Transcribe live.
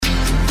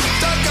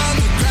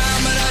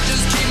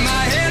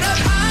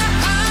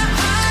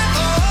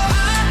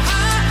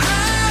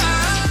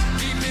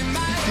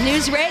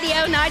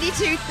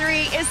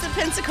92.3 is the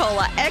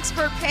Pensacola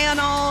Expert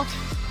Panel.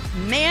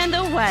 Man,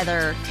 the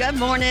weather. Good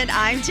morning.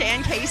 I'm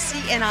Jan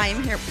Casey, and I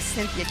am here with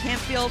Cynthia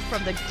Campfield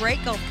from the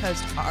Great Gulf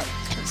Coast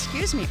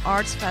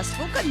Arts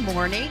Festival. Good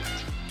morning.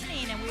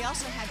 And we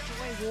also have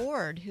Joy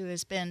Ward, who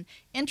has been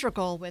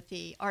integral with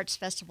the Arts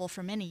Festival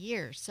for many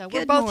years. So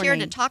we're both here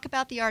to talk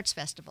about the Arts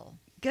Festival.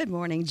 Good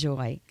morning,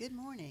 Joy. Good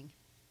morning.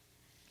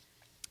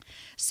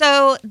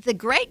 So the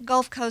Great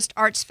Gulf Coast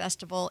Arts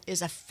Festival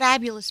is a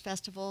fabulous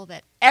festival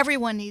that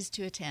everyone needs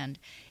to attend.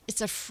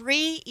 It's a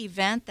free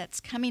event that's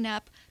coming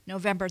up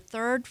November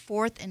 3rd,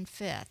 4th, and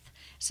 5th.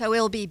 So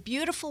it'll be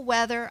beautiful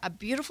weather, a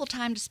beautiful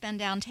time to spend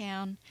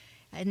downtown,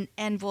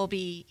 and we'll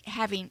be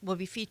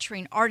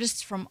featuring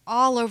artists from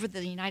all over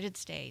the United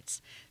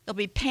States. There'll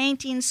be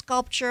painting,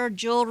 sculpture,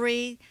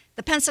 jewelry,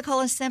 the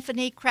Pensacola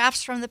Symphony,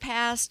 crafts from the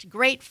past,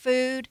 great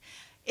food.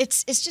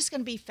 It's just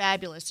going to be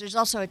fabulous. There's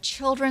also a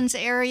children's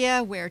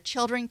area where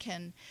children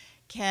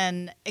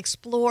can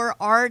explore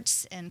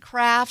arts and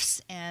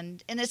crafts,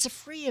 and it's a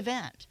free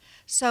event.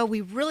 So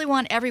we really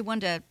want everyone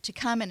to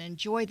come and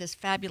enjoy this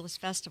fabulous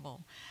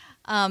festival.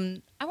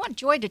 I want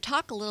Joy to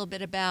talk a little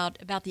bit about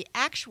the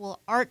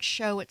actual art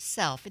show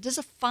itself. It is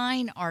a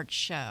fine art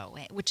show,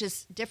 which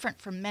is different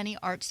from many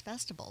arts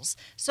festivals.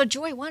 So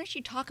Joy, why don't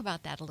you talk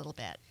about that a little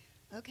bit?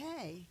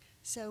 Okay.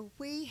 So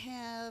we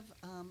have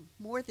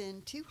more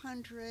than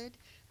 200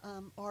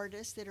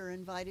 artists that are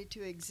invited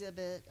to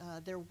exhibit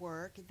their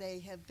work. They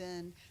have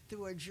been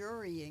through a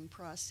jurying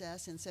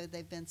process, and so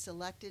they've been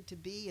selected to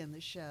be in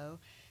the show.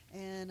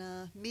 And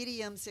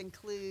mediums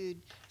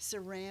include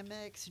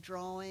ceramics,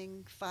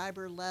 drawing,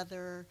 fiber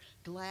leather,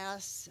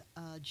 glass,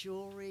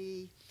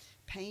 jewelry,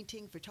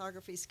 painting,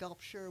 photography,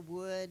 sculpture,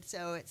 wood.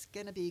 So it's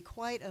going to be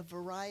quite a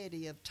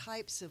variety of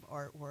types of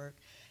artwork.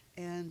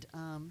 And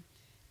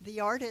the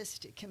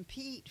artists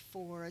compete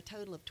for a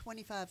total of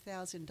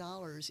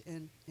 $25,000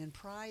 in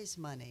prize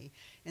money.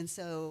 And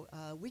so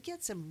we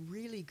get some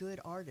really good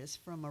artists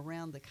from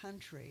around the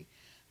country.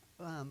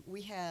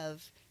 We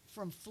have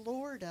from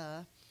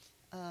Florida,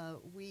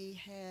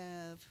 we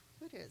have,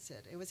 what is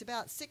it? It was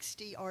about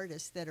 60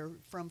 artists that are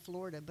from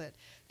Florida, but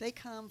they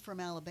come from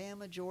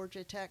Alabama,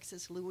 Georgia,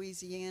 Texas,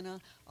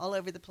 Louisiana, all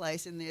over the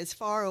place, and as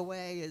far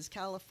away as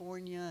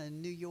California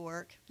and New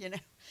York,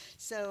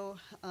 So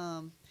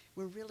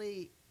we're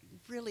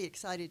really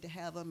excited to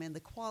have them, and the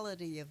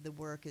quality of the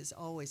work is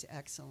always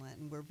excellent,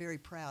 and we're very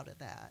proud of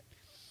that.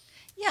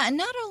 Yeah, and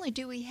not only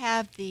do we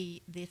have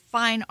the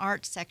fine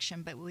arts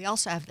section, but we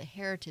also have the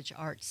heritage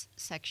arts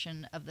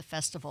section of the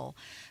festival,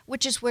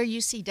 which is where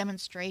you see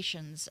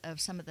demonstrations of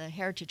some of the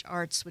heritage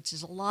arts, which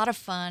is a lot of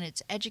fun.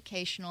 It's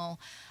educational.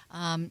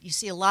 You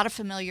see a lot of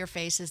familiar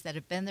faces that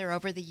have been there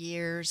over the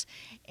years,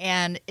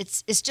 and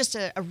it's just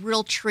a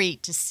real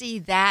treat to see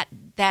that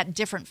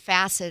different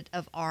facet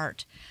of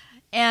art.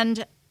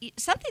 And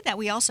something that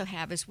we also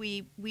have is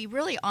we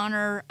really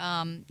honor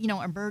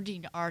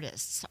emerging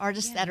artists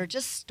that are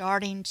just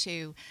starting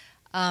to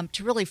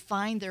really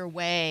find their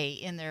way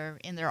in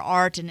their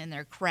art and in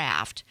their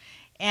craft,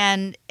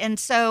 and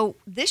so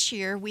this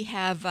year we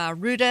have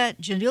Ruda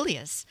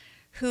Janulius,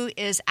 who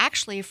is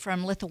actually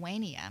from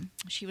Lithuania.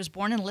 She was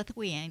born in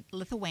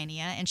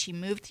Lithuania, and she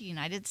moved to the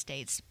United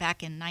States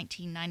back in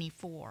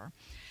 1994.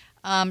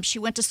 She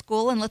went to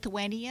school in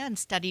Lithuania and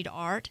studied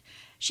art.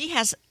 She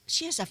has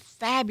a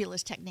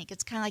fabulous technique.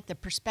 It's kind of like the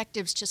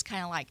perspective's just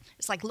kind of like,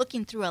 it's like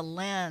looking through a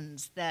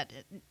lens, that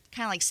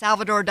kind of like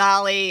Salvador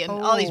Dali and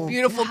all these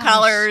beautiful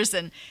colors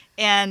and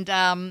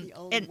the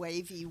old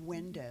wavy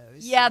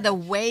windows. Yeah, the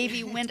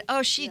wavy window.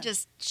 Oh, she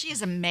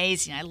is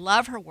amazing. I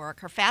love her work.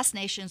 Her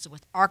fascination is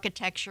with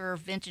architecture,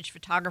 vintage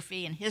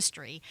photography, and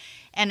history,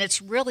 and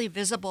it's really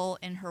visible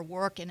in her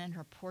work and in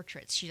her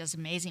portraits. She does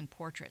amazing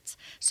portraits.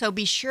 So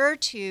be sure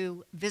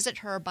to visit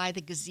her by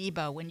the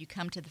gazebo when you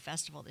come to the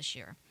festival this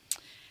year.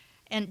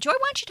 And Joy, why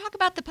don't you talk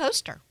about the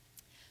poster?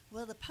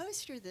 Well, the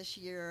poster this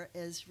year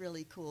is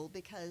really cool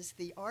because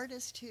the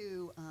artist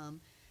who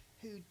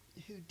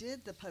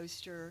did the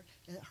poster,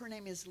 her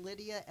name is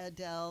Lydia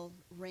Adele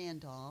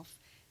Randolph,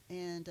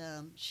 and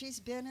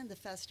she's been in the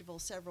festival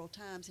several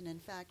times, and in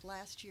fact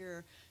last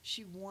year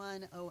she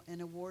won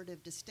an award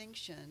of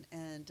distinction,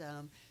 and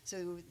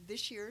so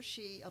this year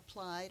she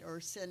applied or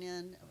sent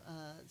in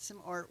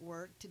some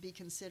artwork to be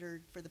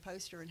considered for the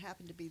poster and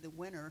happened to be the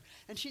winner,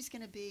 and she's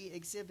going to be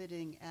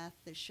exhibiting at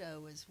the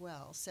show as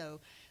well.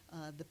 So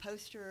the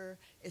poster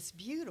is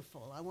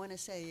beautiful. I want to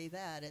say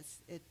that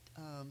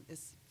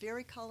it's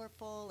very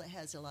colorful. It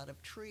has a lot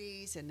of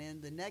trees, and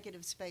then the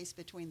negative space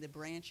between the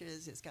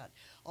branches. It's got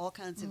all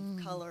kinds of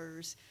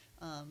colors.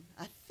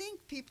 I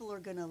think people are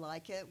going to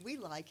like it. We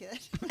like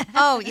it.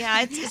 Oh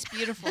yeah, it's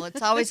beautiful.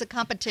 It's always a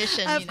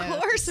competition. Of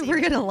course,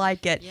 we're going to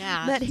like it.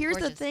 Yeah, but here's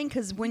the thing,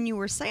 because when you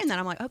were saying that,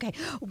 I'm like, okay,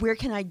 where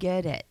can I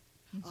get it?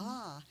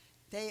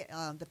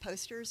 The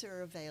posters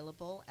are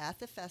available at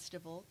the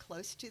festival,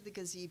 close to the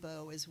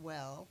gazebo as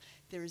well.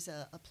 There's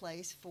a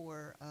place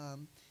for,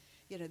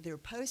 there are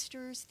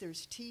posters,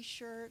 there's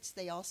T-shirts.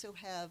 They also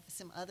have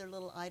some other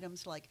little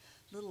items like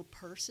little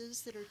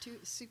purses that are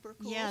super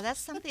cool. Yeah, that's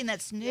something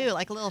that's new,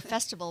 like a little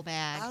festival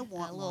bag. I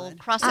want a little one.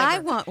 crossover. I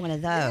want one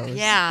of those.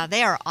 Yeah,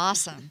 they are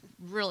awesome.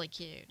 Really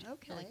cute.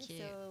 Okay, Really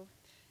cute. so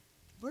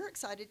we're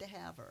excited to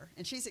have her,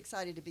 and she's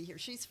excited to be here.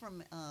 She's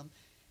from,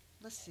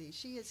 let's see,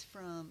 she is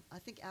from, I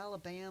think,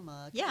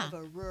 Alabama, kind of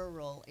a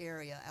rural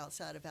area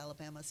outside of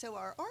Alabama. So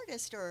our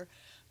artists are,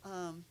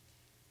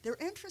 they're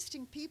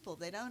interesting people.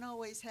 They don't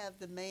always have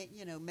the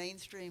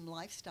mainstream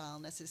lifestyle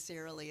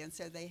necessarily, and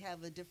so they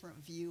have a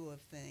different view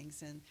of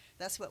things, and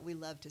that's what we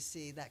love to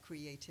see, that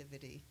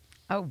creativity.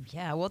 Oh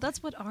yeah, well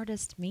that's what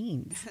artist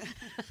means.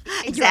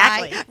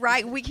 Exactly.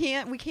 Right. We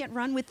can't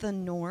run with the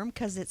norm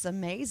because it's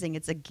amazing.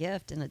 It's a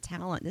gift and a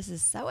talent. This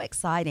is so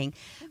exciting.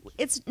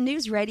 It's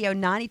News Radio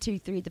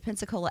 92.3, the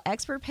Pensacola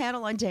Expert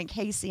Panel. I'm Jan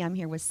Casey. I'm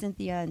here with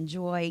Cynthia and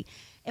Joy,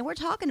 and we're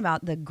talking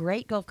about the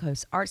Great Gulf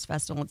Coast Arts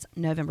Festival. It's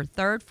November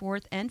 3rd,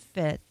 4th, and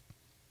 5th.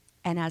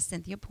 And as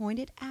Cynthia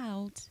pointed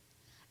out,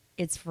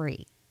 it's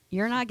free.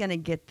 You're not going to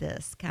get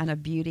this kind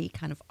of beauty,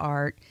 kind of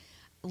art,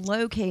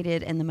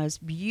 located in the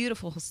most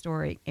beautiful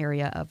historic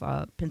area of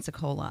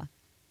Pensacola.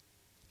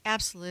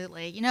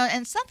 Absolutely.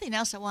 And something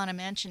else I want to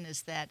mention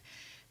is that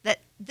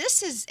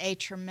this is a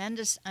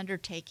tremendous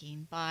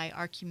undertaking by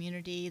our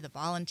community, the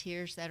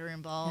volunteers that are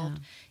involved.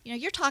 Yeah.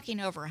 You're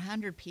talking over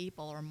 100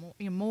 people or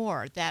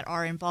more that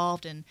are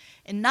involved in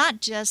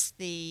not just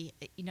the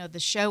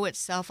show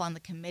itself on the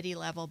committee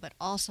level, but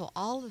also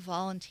all the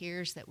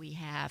volunteers that we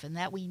have and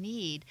that we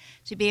need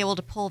to be able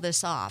to pull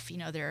this off.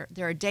 There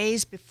are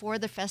days before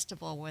the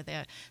festival where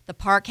the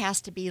park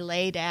has to be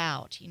laid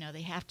out.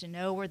 They have to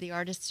know where the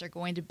artists are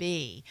going to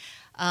be.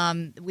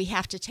 We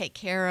have to take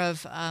care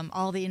of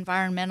all the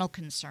environmental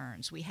concerns.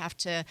 We have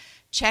to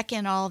check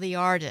in all the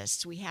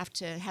artists. We have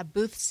to have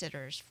booth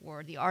sitters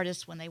for the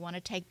artists when they want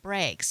to take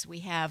breaks. We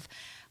have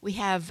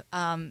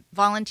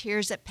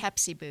volunteers at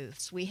Pepsi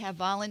booths. We have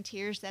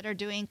volunteers that are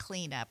doing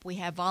cleanup. We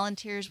have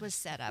volunteers with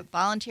setup,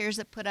 volunteers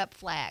that put up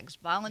flags,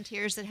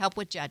 volunteers that help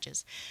with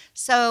judges.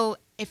 So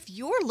if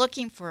you're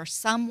looking for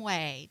some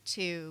way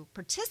to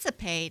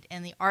participate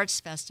in the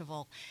Arts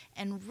Festival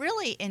and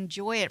really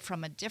enjoy it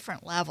from a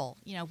different level,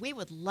 we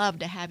would love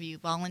to have you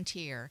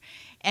volunteer.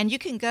 And you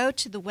can go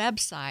to the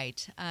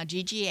website,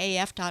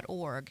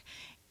 ggaf.org,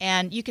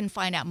 and you can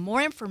find out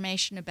more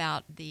information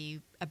about the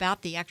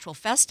actual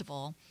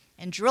festival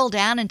and drill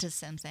down into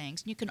some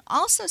things. You can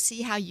also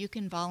see how you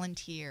can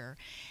volunteer.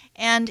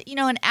 And,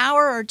 an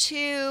hour or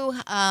two,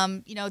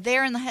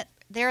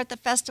 there at the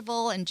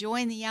festival,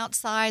 enjoying the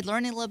outside,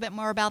 learning a little bit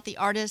more about the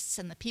artists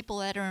and the people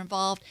that are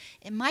involved,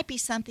 it might be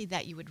something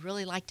that you would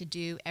really like to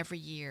do every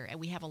year. And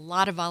we have a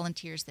lot of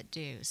volunteers that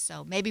do.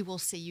 So maybe we'll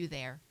see you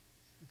there.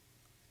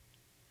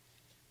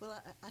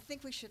 Well, I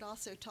think we should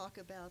also talk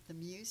about the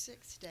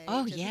music stage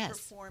and the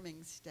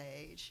performing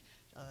stage,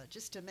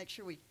 just to make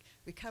sure we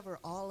cover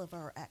all of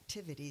our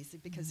activities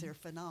because they're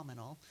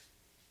phenomenal.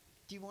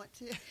 Do you want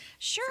to?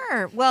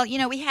 Sure. Well,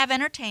 we have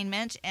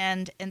entertainment,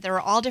 and there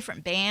are all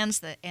different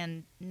bands,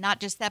 and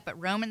not just that,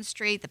 but Roman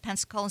Street, the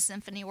Pensacola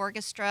Symphony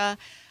Orchestra,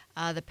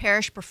 the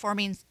Parish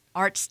Performing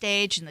Arts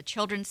Stage, and the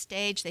Children's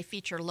Stage. They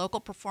feature local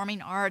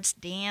performing arts,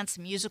 dance,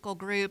 musical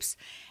groups.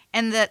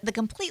 And the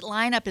complete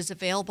lineup is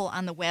available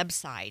on the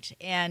website,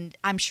 and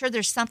I'm sure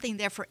there's something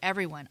there for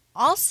everyone.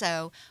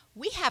 Also,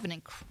 we have an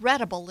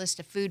incredible list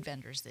of food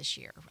vendors this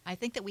year. I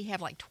think that we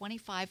have like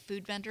 25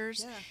 food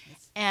vendors,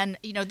 and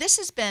this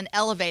has been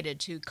elevated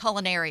to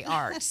culinary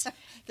arts.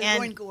 They're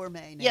going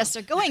gourmet now. Yes,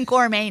 they're going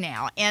gourmet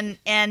now, and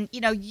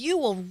you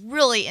will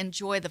really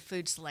enjoy the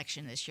food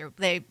selection this year.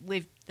 The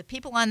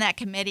people on that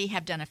committee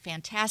have done a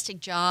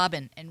fantastic job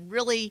and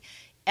really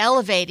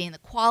elevating the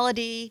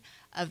quality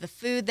of the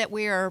food that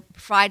we are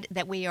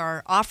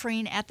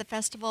offering at the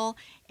festival,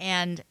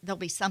 and there'll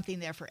be something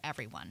there for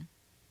everyone.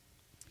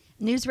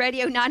 News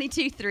Radio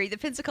 92.3, the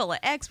Pensacola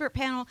Expert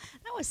Panel.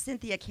 That was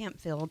Cynthia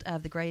Campfield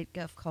of the Great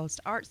Gulf Coast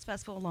Arts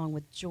Festival, along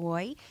with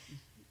Joy.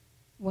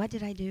 What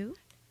did I do?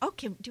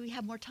 Okay, do we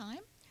have more time?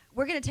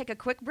 We're going to take a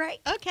quick break.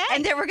 Okay.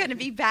 And then we're going to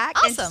be back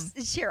Awesome.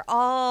 and share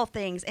all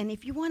things. And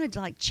if you wanted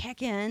to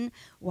check in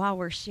while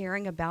we're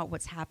sharing about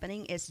what's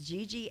happening, it's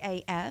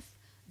ggaf.org.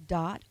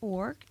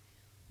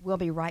 We'll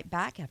be right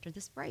back after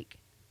this break.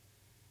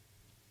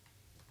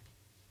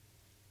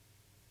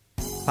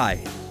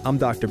 Hi, I'm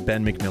Dr.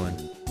 Ben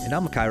McMillan, and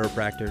I'm a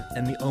chiropractor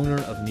and the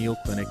owner of Neal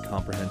Clinic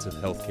Comprehensive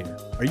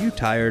Healthcare. Are you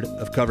tired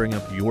of covering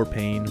up your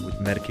pain with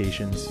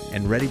medications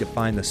and ready to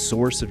find the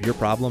source of your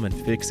problem and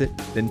fix it?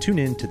 Then tune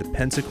in to the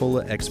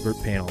Pensacola Expert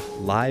Panel,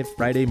 live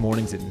Friday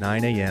mornings at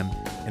 9 a.m.,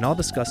 and I'll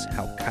discuss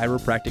how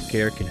chiropractic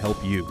care can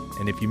help you.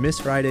 And if you miss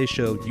Friday's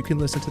show, you can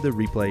listen to the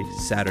replay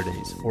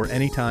Saturdays or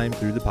anytime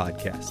through the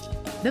podcast.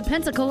 The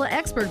Pensacola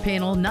Expert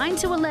Panel, 9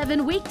 to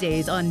 11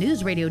 weekdays on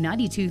News Radio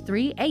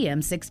 92.3 AM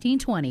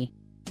 1620.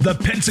 The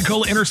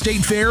Pensacola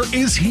Interstate Fair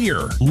is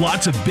here.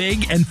 Lots of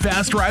big and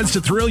fast rides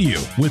to thrill you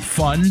with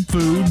fun,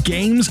 food,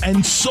 games,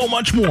 and so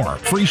much more.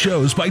 Free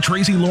shows by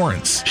Tracy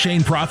Lawrence,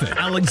 Shane Prophet,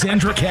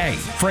 Alexandra Kay,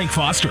 Frank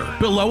Foster,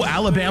 Below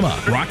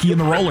Alabama, Rocky and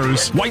the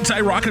Rollers,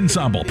 Whiteside Rock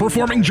Ensemble,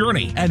 Performing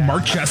Journey, and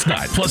Mark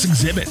Chestnut, plus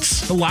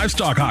exhibits. The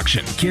Livestock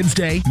Auction, Kids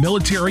Day,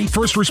 Military,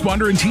 First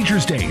Responder and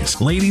Teachers Days,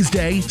 Ladies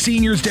Day,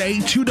 Seniors Day,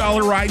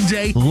 $2 Ride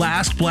Day,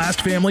 Last Blast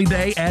Family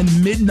Day,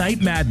 and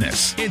Midnight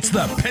Madness. It's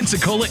the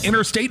Pensacola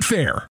Interstate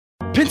Fair.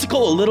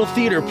 Pensacola Little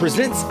Theater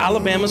presents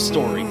Alabama's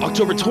Story,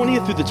 October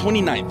 20th through the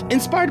 29th.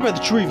 Inspired by the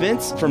true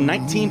events from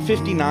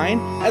 1959,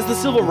 as the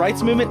civil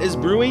rights movement is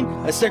brewing,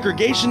 a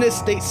segregationist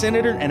state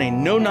senator and a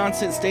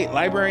no-nonsense state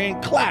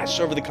librarian clash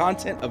over the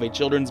content of a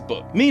children's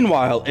book.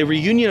 Meanwhile, a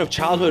reunion of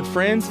childhood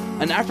friends,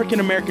 an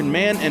African-American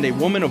man and a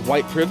woman of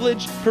white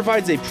privilege,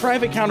 provides a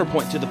private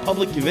counterpoint to the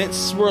public events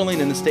swirling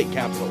in the state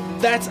capitol.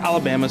 That's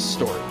Alabama's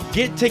Story.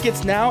 Get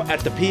tickets now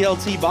at the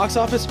PLT box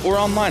office or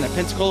online at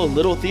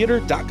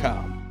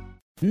PensacolaLittleTheater.com.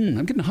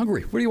 I'm getting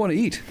hungry. What do you want to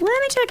eat? Let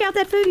me check out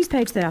that foodies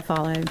page that I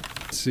follow.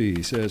 Let's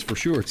see, says for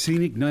sure,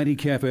 Scenic 90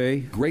 Cafe,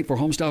 great for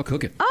homestyle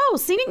cooking. Oh,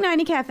 Scenic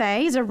 90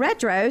 Cafe is a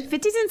retro,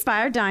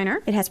 50s-inspired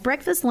diner. It has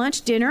breakfast,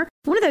 lunch, dinner,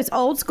 one of those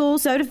old-school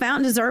soda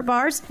fountain dessert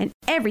bars, and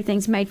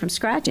everything's made from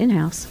scratch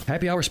in-house.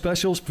 Happy hour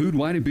specials, food,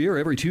 wine, and beer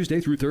every Tuesday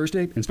through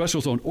Thursday, and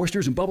specials on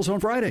oysters and bubbles on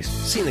Fridays.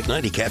 Scenic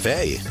 90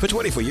 Cafe. For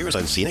 24 years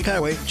on Scenic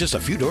Highway, just a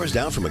few doors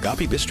down from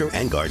Agape Bistro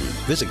and Garden.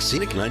 Visit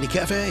Scenic 90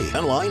 Cafe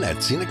online at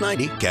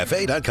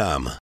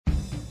scenic90cafe.com.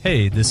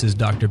 Hey, this is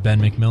Dr.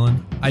 Ben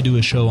McMillan. I do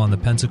a show on the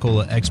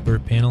Pensacola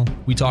Expert Panel.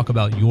 We talk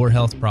about your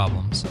health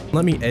problems.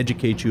 Let me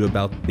educate you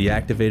about the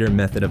activator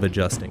method of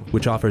adjusting,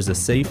 which offers a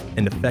safe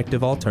and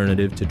effective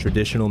alternative to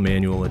traditional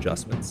manual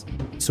adjustments.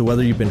 So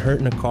whether you've been hurt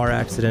in a car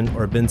accident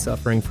or been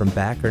suffering from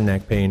back or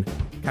neck pain,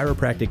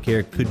 chiropractic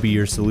care could be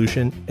your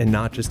solution and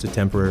not just a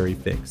temporary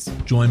fix.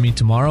 Join me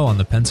tomorrow on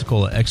the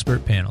Pensacola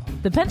Expert Panel.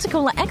 The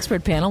Pensacola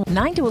Expert Panel,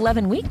 9 to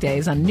 11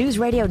 weekdays on News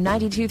Radio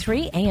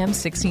 92.3 AM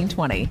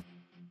 1620.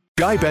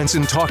 Guy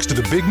Benson talks to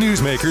the big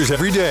newsmakers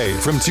every day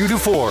from 2 to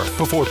 4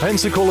 before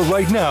Pensacola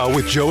Right Now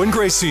with Joe and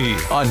Gracie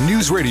on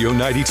News Radio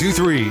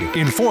 92.3.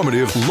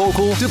 Informative,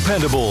 local,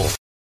 dependable.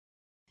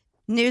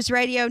 News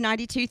Radio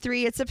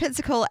 92.3. It's a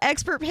Pensacola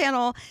Expert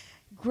Panel.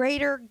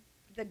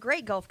 The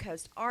Great Gulf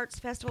Coast Arts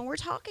Festival. We're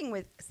talking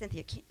with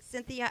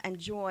Cynthia and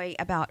Joy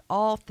about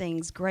all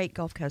things Great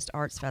Gulf Coast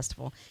Arts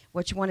Festival.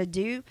 What you want to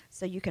do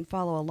so you can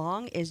follow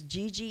along is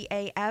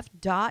ggaf.org.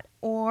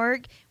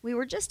 We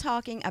were just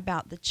talking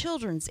about the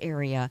children's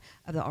area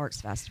of the Arts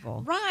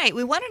Festival. Right.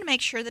 We wanted to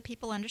make sure that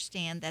people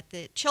understand that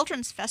the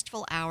children's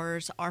festival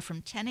hours are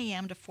from 10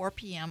 a.m. to 4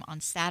 p.m.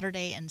 on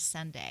Saturday and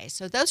Sunday.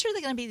 So those are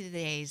going to be the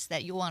days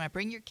that you want to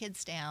bring your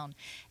kids down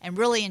and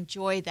really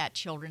enjoy that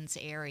children's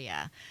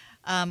area.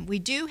 We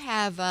do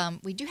have a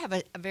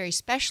very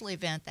special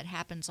event that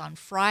happens on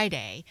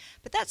Friday,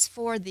 but that's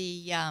for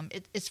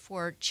it's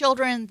for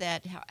children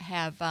that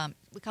have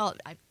we call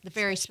it the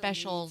very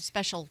special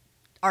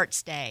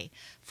Arts Day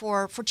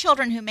for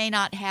children who may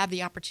not have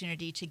the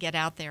opportunity to get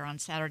out there on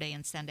Saturday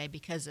and Sunday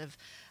because of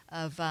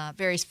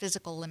various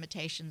physical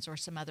limitations or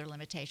some other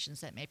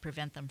limitations that may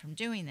prevent them from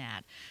doing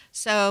that.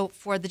 So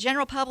for the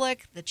general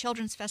public, the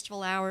Children's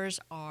Festival hours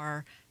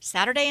are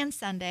Saturday and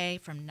Sunday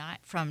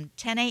from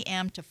 10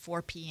 a.m. to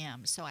 4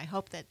 p.m. So I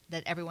hope that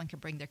everyone can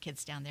bring their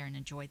kids down there and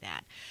enjoy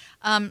that.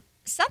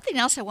 Something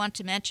else I want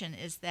to mention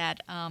is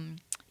that,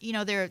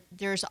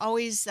 there's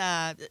always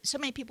so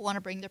many people want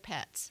to bring their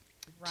pets.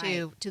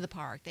 Right. To the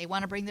park. They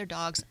want to bring their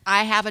dogs.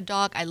 I have a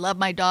dog. I love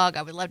my dog.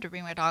 I would love to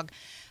bring my dog.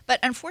 But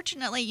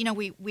unfortunately,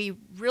 we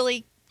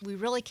really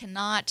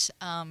cannot,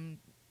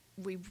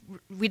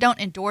 we don't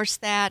endorse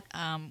that.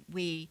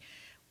 We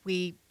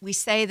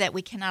say that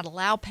we cannot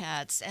allow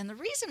pets. And the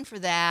reason for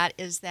that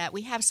is that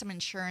we have some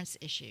insurance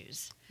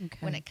issues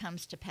when it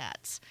comes to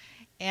pets.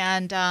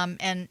 And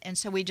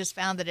so we just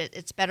found that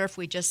it's better if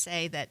we just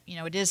say that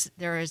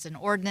there is an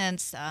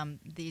ordinance.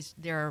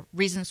 There are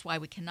reasons why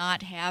we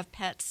cannot have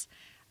pets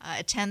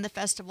attend the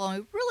festival, and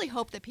we really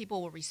hope that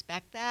people will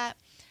respect that.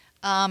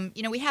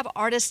 We have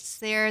artists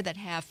there that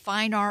have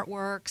fine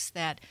artworks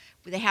that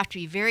they have to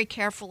be very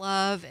careful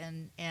of,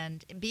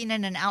 and being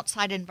in an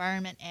outside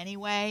environment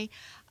anyway.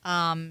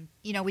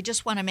 We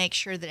just want to make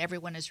sure that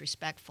everyone is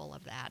respectful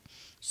of that.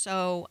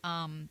 So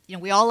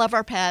we all love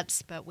our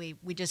pets, but we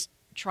just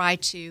try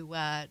to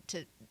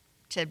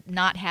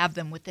not have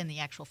them within the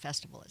actual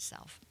festival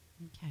itself.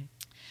 Okay.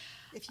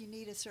 If you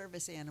need a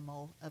service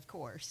animal, of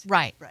course.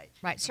 Right.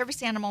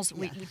 Service animals,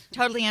 we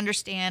totally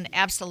understand,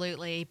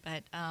 absolutely,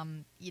 but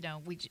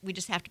we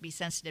just have to be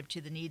sensitive to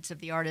the needs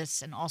of the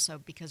artists, and also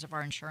because of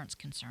our insurance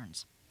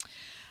concerns.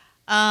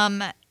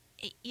 I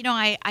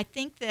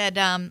think that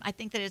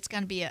it's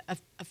going to be a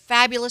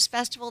fabulous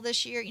festival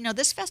this year.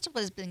 This festival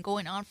has been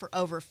going on for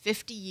over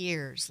 50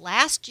 years.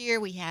 Last year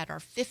we had our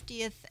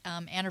 50th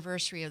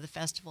anniversary of the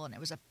festival, and it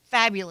was a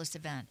fabulous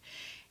event.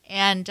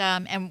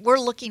 And we're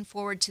looking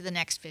forward to the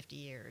next 50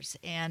 years,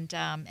 and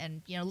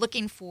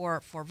looking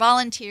for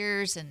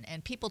volunteers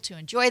and people to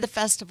enjoy the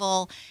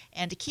festival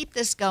and to keep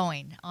this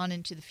going on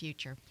into the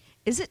future.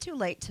 Is it too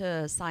late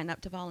to sign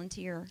up to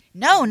volunteer?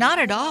 No, not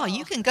at all.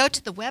 You can go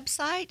to the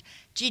website,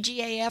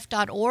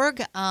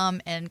 ggaf.org,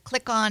 and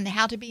click on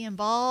how to be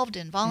involved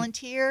and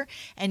volunteer,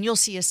 and you'll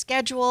see a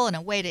schedule and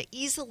a way to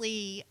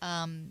easily,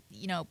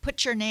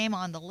 put your name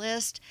on the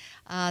list.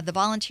 The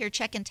volunteer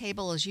check-in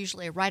table is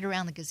usually right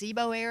around the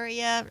gazebo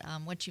area.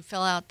 Once you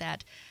fill out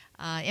that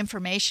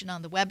information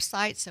on the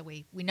website, so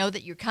we know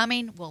that you're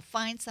coming. We'll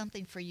find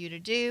something for you to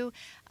do.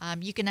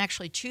 You can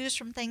actually choose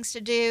from things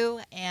to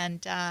do,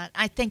 and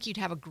I think you'd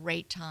have a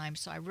great time.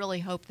 So I really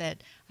hope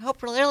that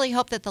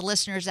the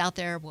listeners out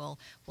there will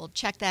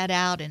check that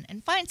out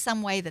and find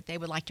some way that they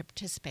would like to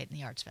participate in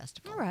the Arts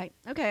Festival. All right.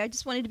 Okay. I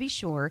just wanted to be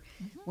sure.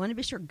 Wanted to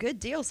be sure. Good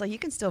deal. So you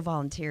can still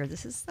volunteer.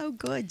 This is so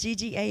good.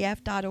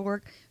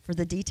 ggaf.org for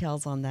the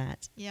details on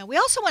that. Yeah. We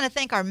also want to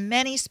thank our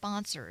many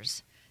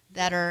sponsors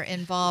that are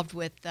involved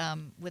with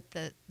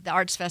the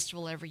Arts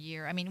Festival every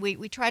year. I mean,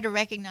 we try to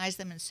recognize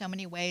them in so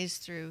many ways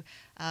through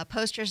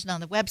posters and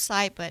on the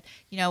website, but,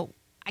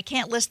 I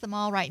can't list them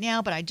all right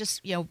now, but I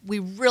just, we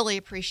really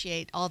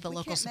appreciate all the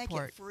local support. We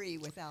can't make it free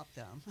without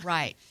them.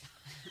 Right.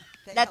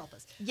 They help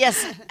us.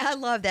 Yes. I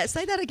love that.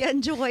 Say that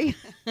again, Joy.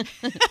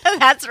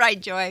 That's right,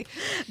 Joy.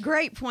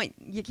 Great point.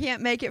 You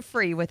can't make it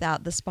free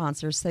without the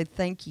sponsors, so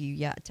thank you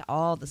to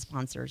all the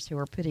sponsors who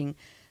are putting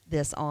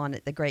this on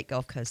at the Great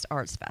Gulf Coast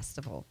Arts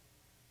Festival.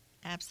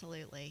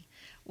 Absolutely.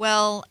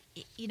 Well,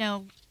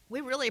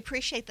 we really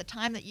appreciate the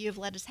time that you've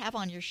let us have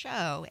on your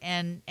show.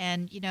 And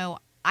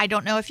I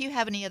don't know if you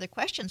have any other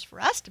questions for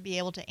us to be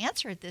able to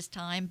answer at this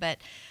time, but,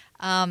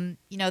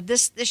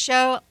 this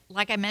show,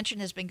 like I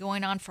mentioned, has been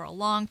going on for a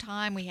long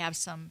time. We have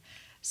some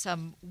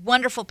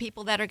wonderful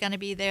people that are going to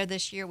be there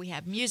this year. We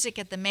have music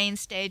at the main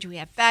stage. We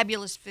have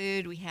fabulous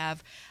food. We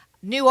have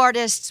new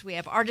artists. We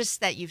have artists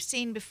that you've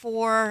seen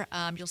before.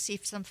 You'll see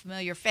some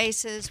familiar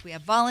faces. We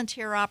have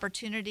volunteer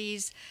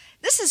opportunities.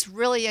 This is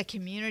really a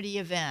community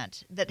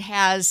event that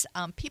has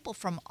people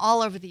from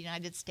all over the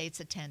United States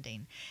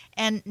attending.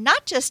 And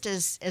not just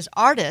as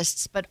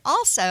artists, but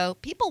also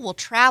people will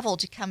travel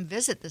to come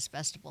visit this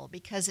festival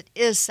because it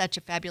is such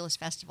a fabulous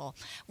festival.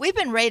 We've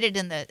been rated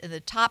in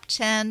the top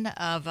 10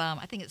 of,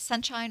 I think it's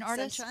Sunshine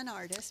Artists. Sunshine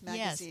Artists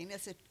magazine.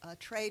 Yes. It's a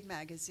trade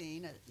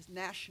magazine, a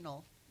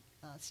national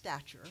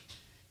stature.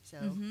 So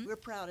we're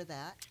proud of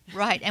that.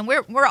 Right, and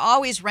we're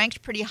always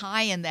ranked pretty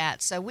high in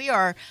that. So we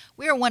are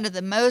one of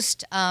the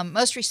most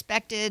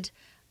respected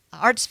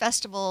arts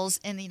festivals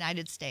in the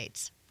United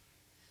States.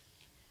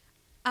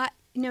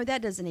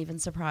 That doesn't even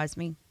surprise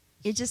me.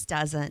 It just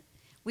doesn't.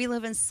 We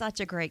live in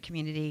such a great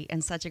community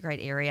and such a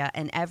great area,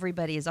 and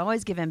everybody is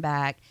always giving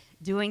back,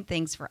 doing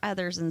things for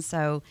others, and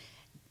so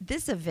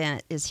this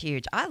event is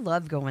huge. I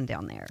love going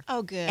down there.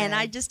 Oh, good. And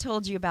I just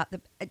told you about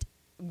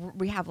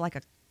we have like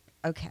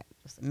okay,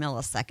 just a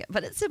millisecond,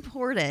 but it's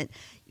important.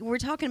 We were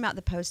talking about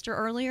the poster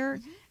earlier,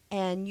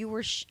 and you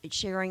were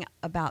sharing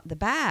about the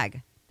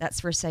bag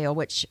that's for sale,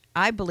 which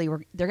I believe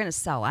they're going to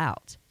sell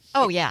out.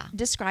 Oh, yeah.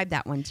 Describe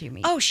that one to me.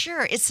 Oh,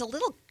 sure. It's a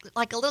little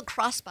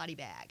crossbody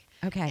bag.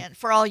 Okay. And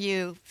for all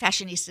you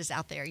fashionistas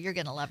out there, you're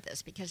going to love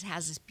this because it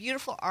has this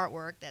beautiful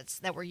artwork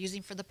that we're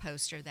using for the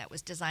poster that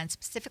was designed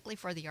specifically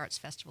for the Arts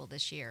Festival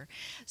this year.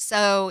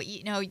 So,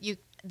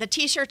 the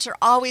T-shirts are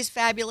always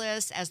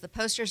fabulous, as the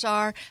posters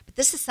are, but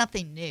this is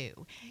something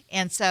new.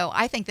 And so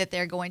I think that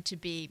they're going to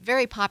be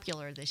very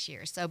popular this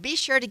year. So be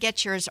sure to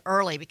get yours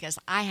early because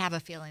I have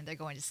a feeling they're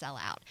going to sell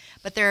out.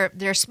 But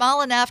they're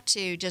small enough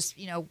to just,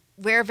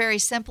 wear very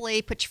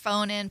simply, put your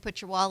phone in,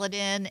 put your wallet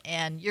in,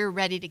 and you're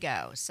ready to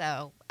go.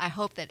 So I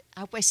hope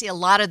I see a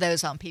lot of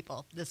those on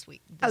people this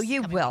week.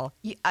 You will.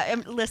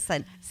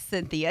 Listen,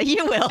 Cynthia,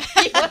 you will.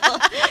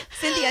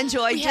 Cynthia and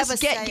Joy, we have a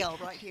sale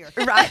right here.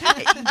 Right.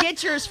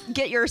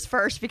 Get yours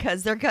first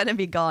because they're going to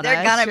be gone.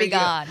 They're going to be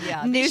gone,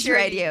 yeah. News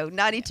Radio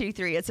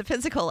 92.3. It's a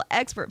Pensacola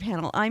expert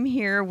panel. I'm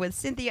here with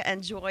Cynthia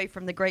and Joy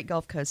from the Great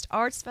Gulf Coast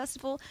Arts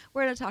Festival.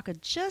 We're going to talk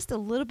just a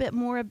little bit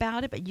more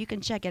about it, but you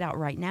can check it out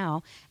right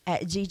now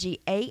at ggaf.org.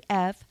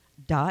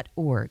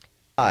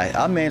 Hi,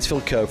 I'm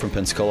Mansfield Coe from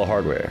Pensacola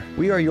Hardware.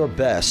 We are your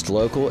best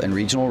local and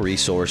regional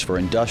resource for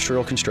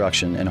industrial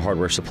construction and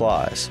hardware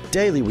supplies.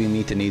 Daily, we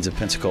meet the needs of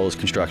Pensacola's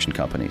construction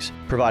companies,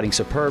 providing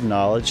superb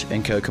knowledge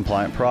and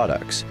code-compliant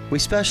products. We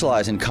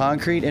specialize in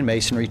concrete and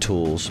masonry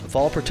tools,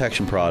 fall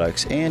protection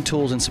products, and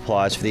tools and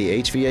supplies for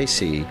the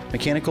HVAC,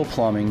 mechanical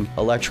plumbing,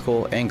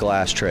 electrical, and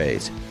glass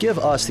trades. Give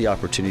us the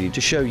opportunity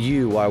to show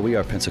you why we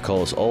are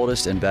Pensacola's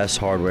oldest and best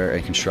hardware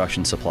and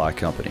construction supply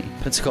company.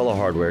 Pensacola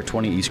Hardware,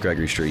 20 East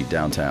Gregory Street,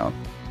 downtown.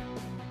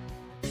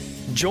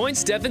 Join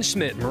Stephen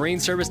Schmidt, Marine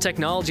Service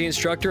Technology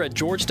Instructor at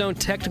Georgetown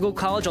Technical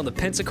College on the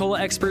Pensacola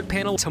Expert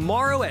Panel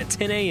tomorrow at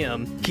 10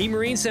 a.m. Key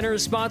Marine Center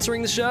is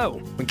sponsoring the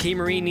show. When Key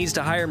Marine needs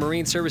to hire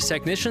Marine Service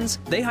technicians,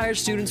 they hire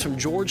students from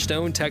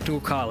Georgetown Technical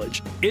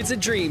College. It's a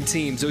dream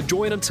team, so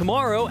join them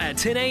tomorrow at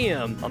 10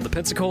 a.m. on the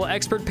Pensacola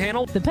Expert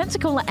Panel. The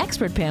Pensacola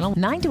Expert Panel,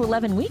 9 to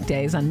 11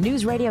 weekdays on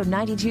News Radio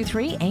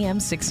 92.3 AM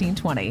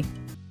 1620.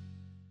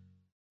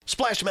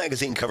 Splash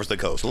Magazine covers the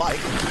coast like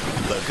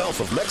the Gulf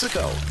of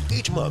Mexico.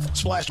 Each month,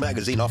 Splash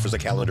Magazine offers a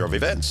calendar of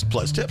events,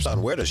 plus tips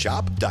on where to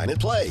shop, dine, and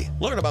play.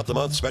 Learn about the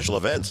month's special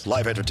events,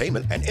 live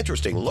entertainment, and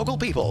interesting local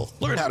people.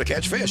 Learn how to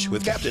catch fish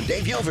with Captain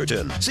Dave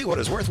Yelverton. See what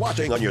is worth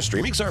watching on your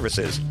streaming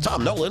services.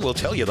 Tom Nolan will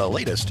tell you the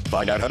latest.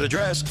 Find out how to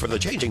dress for the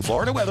changing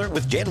Florida weather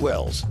with Jen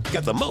Wells.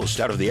 Get the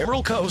most out of the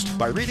Emerald Coast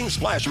by reading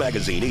Splash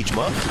Magazine each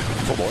month.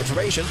 For more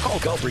information, call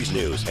Gulf Breeze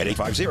News at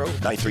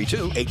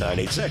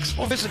 850-932-8986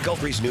 or visit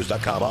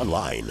GulfBreezeNews.com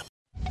online.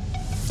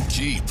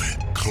 Keep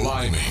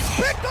climbing.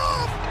 Picked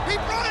off! He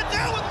brought it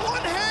down with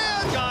one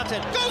hand!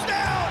 Johnson goes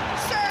down!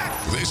 Sack!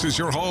 This is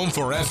your home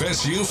for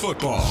FSU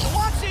football.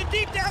 Watson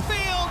deep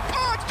downfield!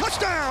 Caught!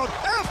 Touchdown!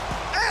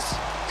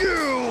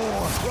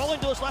 FSU! Rolling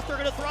to his left, they're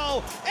going to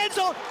throw. End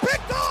zone!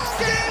 Picked off!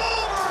 Game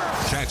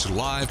over! Catch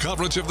live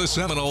coverage of the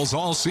Seminoles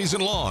all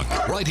season long,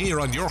 right here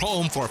on your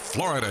home for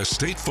Florida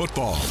State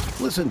football.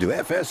 Listen to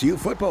FSU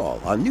football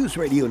on News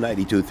Radio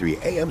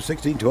 92.3 AM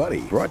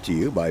 1620. Brought to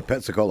you by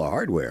Pensacola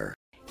Hardware.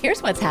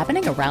 Here's what's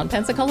happening around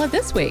Pensacola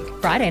this week.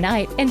 Friday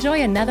night,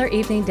 enjoy another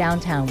evening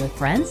downtown with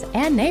friends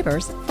and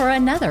neighbors for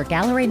another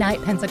Gallery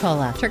Night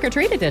Pensacola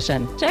Trick-or-Treat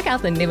Edition. Check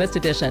out the newest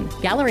edition,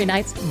 Gallery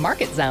Night's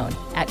Market Zone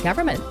at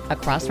Government,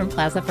 across from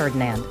Plaza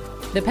Ferdinand.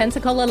 The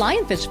Pensacola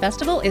Lionfish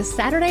Festival is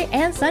Saturday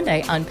and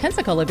Sunday on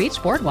Pensacola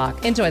Beach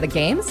Boardwalk. Enjoy the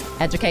games,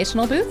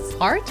 educational booths,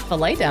 art,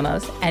 filet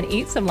demos, and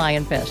eat some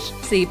lionfish.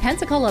 See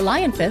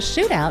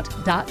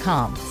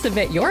PensacolaLionfishShootout.com.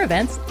 Submit your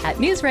events at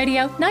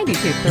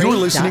newsradio923.com. You're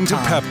listening to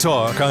Pep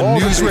Talk on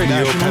News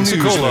Radio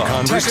Pensacola.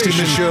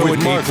 Conversation show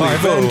with Mark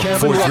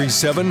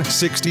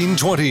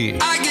 437-1620.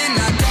 I get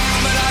knocked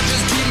down, but I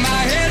just keep my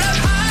head up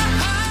high.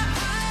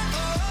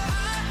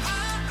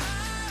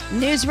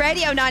 News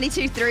Radio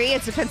 92.3.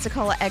 It's the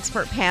Pensacola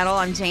Expert Panel.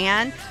 I'm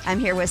Jan. I'm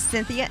here with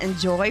Cynthia and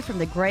Joy from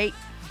the Great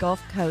Gulf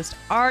Coast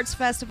Arts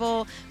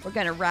Festival. We're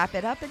going to wrap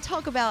it up and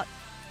talk about,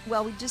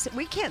 well,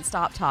 we can't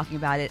stop talking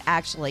about it,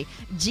 actually.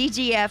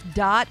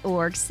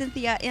 GGCAF.org.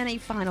 Cynthia, any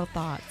final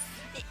thoughts?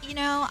 You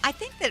know, I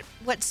think that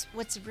what's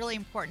really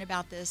important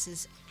about this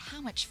is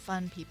how much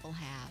fun people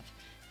have.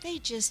 They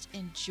just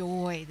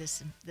enjoy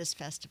this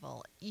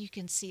festival. You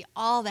can see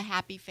all the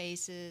happy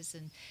faces,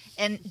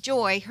 and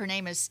Joy, her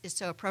name is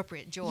so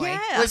appropriate. Joy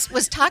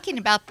was talking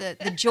about the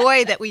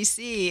joy that we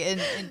see in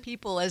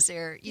people as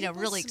they're people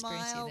really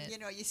smile,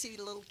 experiencing it. You see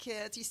little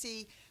kids, you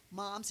see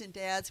moms and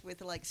dads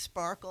with like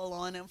sparkle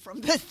on them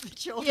from the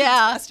children's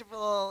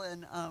festival,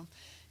 and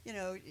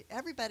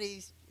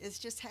everybody is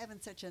just having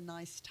such a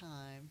nice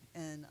time,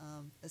 and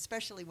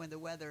especially when the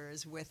weather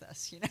is with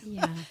us.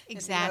 Yeah,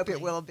 exactly. I hope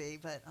it will be,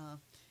 but.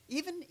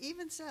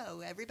 Even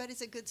so,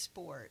 everybody's a good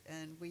sport,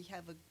 and we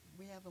have a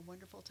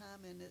wonderful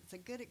time, and it's a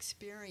good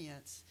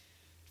experience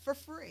for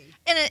free.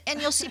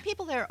 And you'll see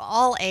people there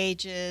all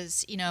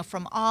ages,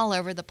 from all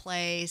over the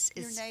place.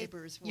 Your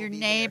neighbors will your be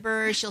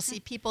neighbors. there. You'll see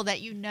people that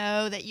you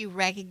know, that you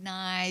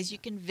recognize. You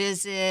can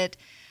visit.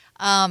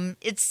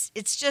 It's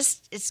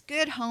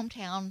good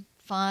hometown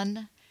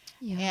fun.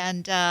 Yeah.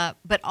 And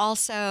but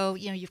also,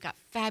 you've got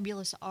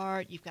fabulous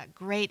art. You've got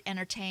great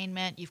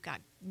entertainment. You've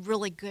got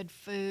really good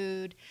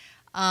food.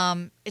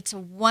 It's a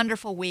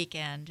wonderful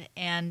weekend,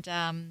 and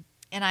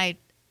I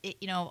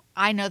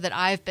know that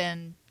I've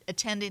been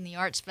attending the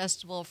Arts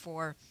Festival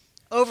for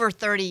over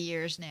 30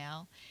 years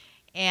now,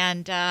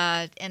 and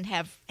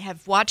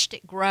have watched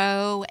it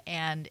grow,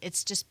 and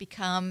it's just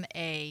become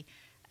a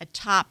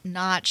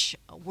top-notch,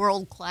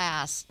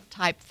 world-class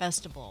type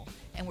festival,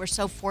 and we're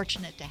so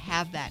fortunate to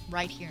have that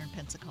right here in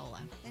Pensacola.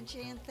 And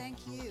Jan,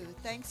 thank you.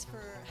 Thanks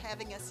for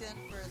having us in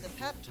for the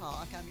Pep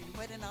Talk. I mean,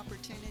 what an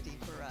opportunity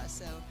for us.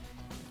 So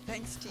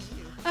thanks to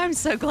you. I'm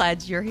so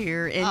glad you're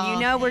here.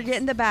 And we're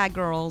getting the bag,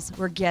 girls.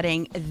 We're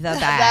getting the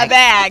bag. The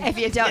bag. If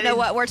you don't know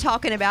what we're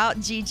talking about,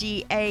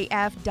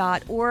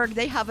 GGCAF.org.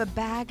 They have a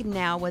bag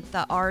now with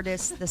the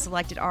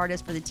selected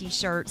artists for the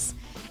T-shirts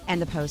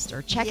and the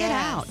poster. Check it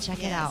out.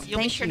 Check it out. You'll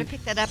be sure to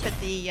pick that up at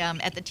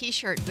the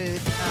T-shirt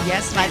booth.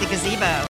 Yes, by the gazebo.